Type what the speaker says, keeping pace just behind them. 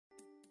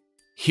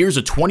Here's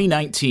a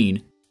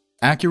 2019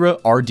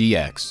 Acura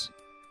RDX.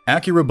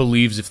 Acura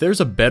believes if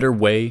there's a better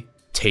way,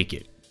 take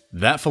it.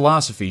 That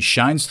philosophy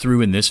shines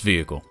through in this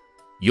vehicle.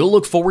 You'll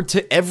look forward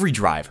to every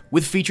drive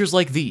with features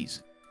like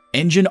these: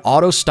 engine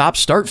auto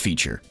stop-start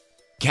feature,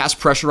 gas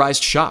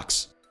pressurized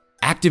shocks,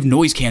 active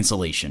noise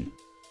cancellation,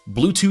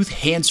 Bluetooth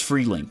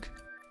hands-free link,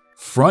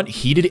 front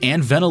heated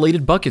and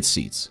ventilated bucket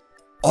seats,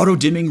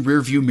 auto-dimming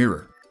rear-view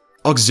mirror,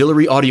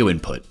 auxiliary audio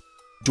input,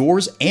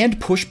 doors and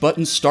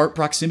push-button start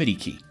proximity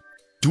key,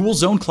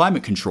 dual-zone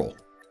climate control,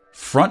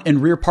 front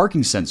and rear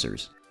parking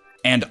sensors,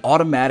 and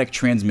automatic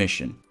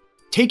transmission.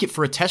 Take it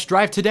for a test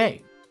drive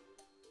today.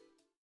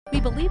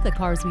 We believe the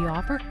cars we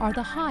offer are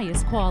the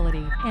highest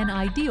quality and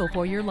ideal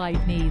for your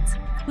life needs.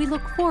 We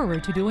look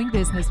forward to doing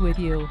business with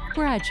you.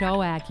 Bradshaw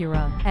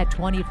Acura at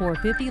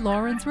 2450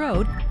 Lawrence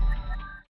Road,